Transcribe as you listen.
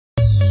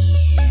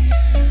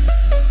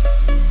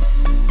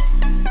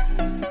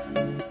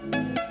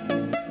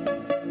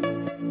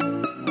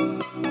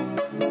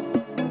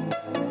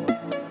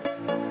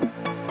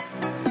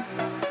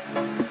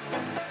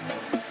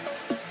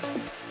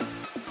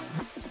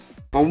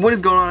What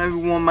is going on,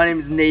 everyone? My name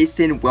is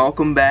Nathan.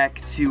 Welcome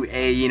back to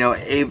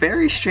a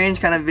very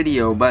strange kind of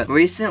video. But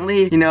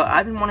recently,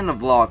 I've been wanting to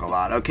vlog a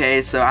lot,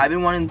 okay? So I've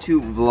been wanting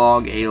to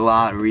vlog a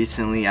lot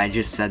recently. I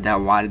just said that.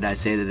 Why did I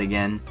say that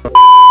again?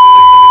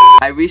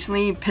 I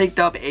recently picked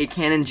up a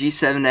Canon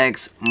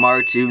G7X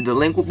Mark II. The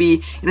link will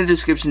be in the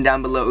description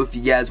down below if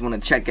you guys want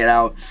to check it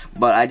out.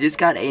 But I just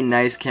got a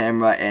nice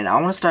camera and I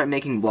want to start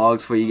making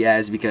vlogs for you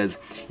guys because,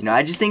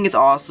 I just think it's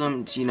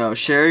awesome to,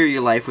 share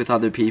your life with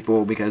other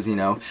people because,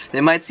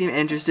 they might seem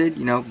interested,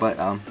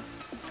 but,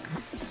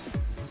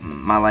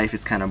 my life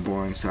is kind of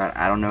boring, so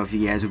I don't know if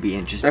you guys would be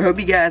interested. I hope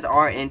you guys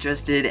are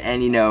interested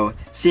and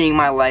seeing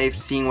my life,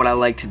 seeing what I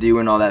like to do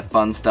and all that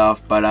fun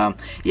stuff. But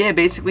yeah,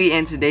 basically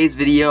in today's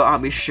video I'll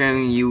be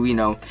showing you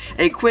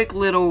a quick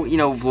little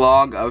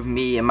vlog of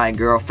me and my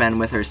girlfriend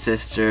with her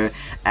sister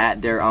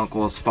at their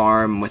uncle's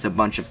farm with a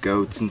bunch of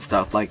goats and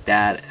stuff like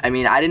that. I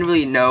mean, I didn't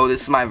really know,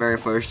 this is my very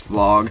first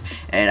vlog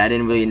and I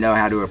didn't really know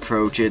how to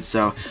approach it,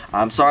 so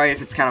I'm sorry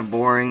if it's kind of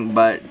boring,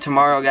 but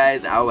tomorrow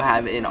guys I will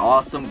have an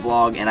awesome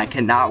vlog and I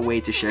cannot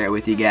wait to share it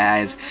with you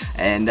guys.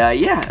 And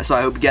yeah, so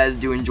I hope you guys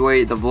do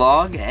enjoy the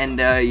vlog, and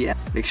yeah,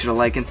 make sure to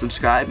like and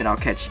subscribe and I'll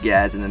catch you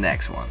guys in the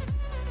next one.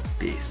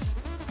 Peace.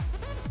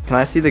 Can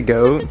I see the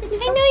goat? I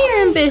know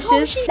you're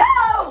ambitious.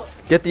 No!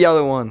 Get the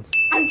other ones.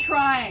 I'm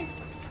trying.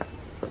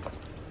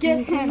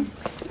 Get him.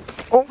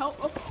 Oh.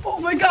 Oh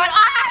my god.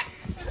 Ah!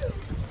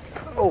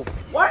 Oh.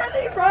 Why are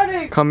they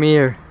running? Come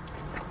here.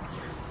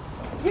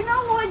 You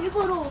know what, you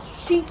little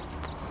sheep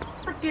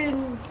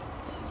freaking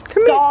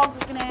Come dog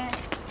looking ass.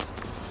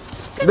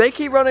 here. They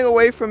keep running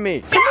away from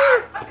me. Come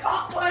here. I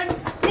caught one.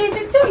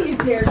 Nathan, don't you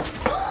dare.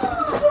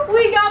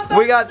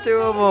 We got two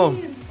of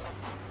them.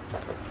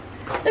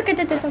 Look at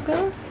the little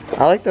girl.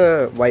 I like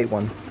the white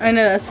one. I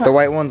know, that's The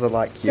white one's a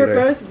lot cuter.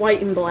 They're both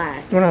white and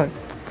black. We're not.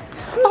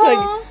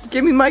 Like,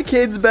 give me my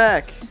kids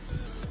back.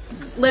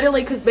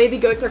 Literally, because baby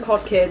goats are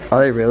called kids. Are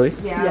they really?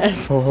 Yeah.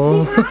 Yes.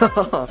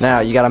 Oh.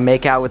 Now you gotta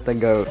make out with the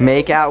goat.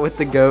 Make out with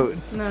the goat.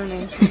 No,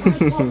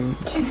 Nathan.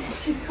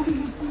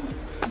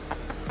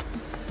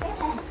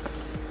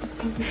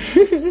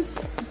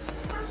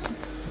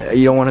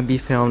 You don't want to be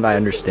filmed. I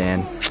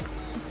understand.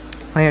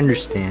 I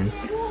understand.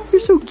 You're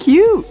so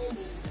cute.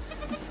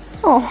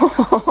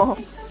 Oh,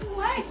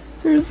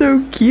 you're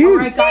so cute.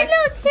 Alright guys,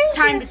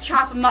 time to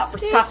chop them up for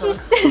supper.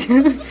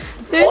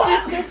 There's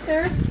your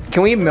sister.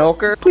 Can we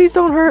milk her? Please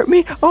don't hurt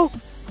me. Oh.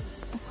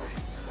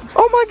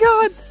 Oh my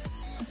God.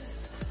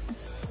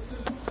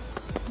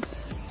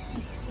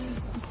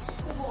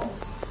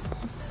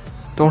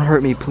 Don't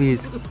hurt me,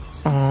 please.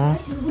 Aww.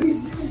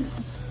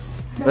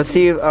 Let's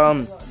see if,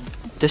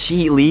 does she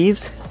eat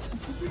leaves?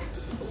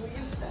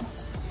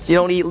 She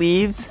don't eat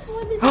leaves?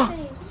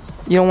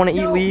 You don't want to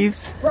eat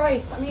leaves?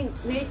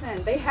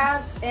 Nathan, they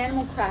have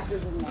animal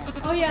crackers in there.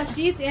 Oh yeah,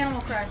 she eats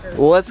animal crackers.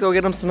 Well, let's go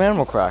get them some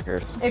animal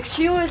crackers. If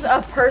she was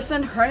a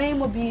person, her name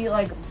would be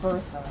like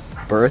Bertha.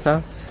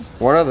 Bertha?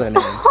 What are their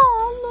names?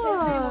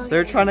 Oh look.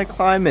 They're trying to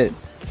climb it.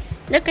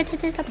 Look at the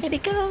little baby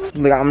girl. Look,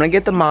 I'm gonna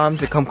get the mom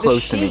to come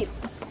close to me. sheep.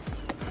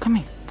 Come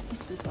here.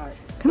 I'm sorry.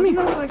 Come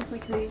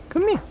here.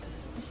 Come here.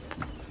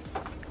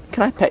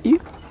 Can I pet you?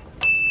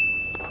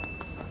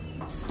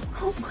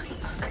 Oh my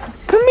god.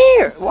 Come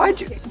here.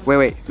 Why'd you?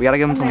 Wait. We gotta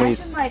give him some leaves.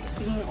 Imagine like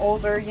being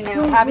older,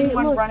 having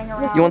one running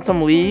around. You want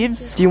some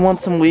leaves? Do you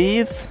want some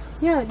leaves?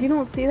 Yeah, you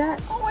don't see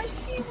that? Oh, I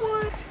see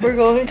one. We're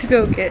going to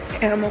go get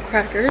animal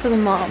crackers for the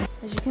mom.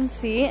 As you can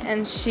see,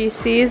 and she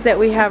sees that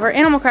we have our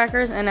animal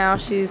crackers, and now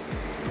she's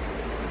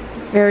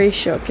very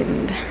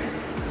shockened.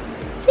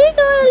 Hey,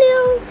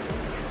 Galileo.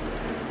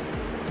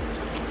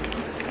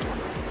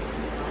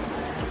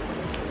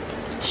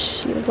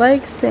 She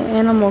likes the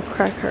animal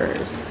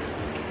crackers,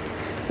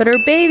 but her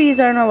babies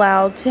aren't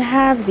allowed to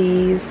have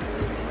these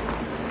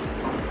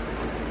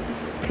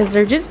because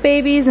they're just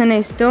babies and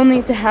they still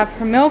need to have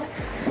her milk.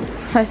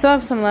 So I still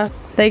have some left.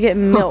 They get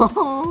milk.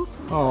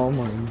 Oh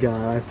my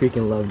God, I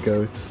freaking love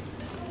goats.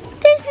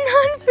 There's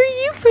none for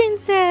you,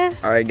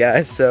 princess. Alright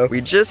guys, so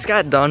we just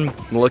got done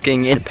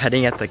looking and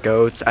petting at the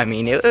goats. I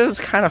mean, it was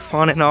kind of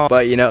fun and all,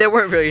 but they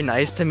weren't very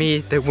nice to me.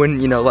 They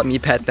wouldn't, let me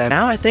pet them.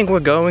 Now I think we're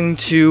going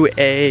to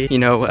a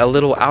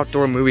little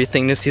outdoor movie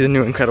thing to see the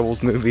new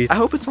Incredibles movie. I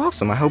hope it's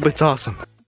awesome. I hope it's awesome.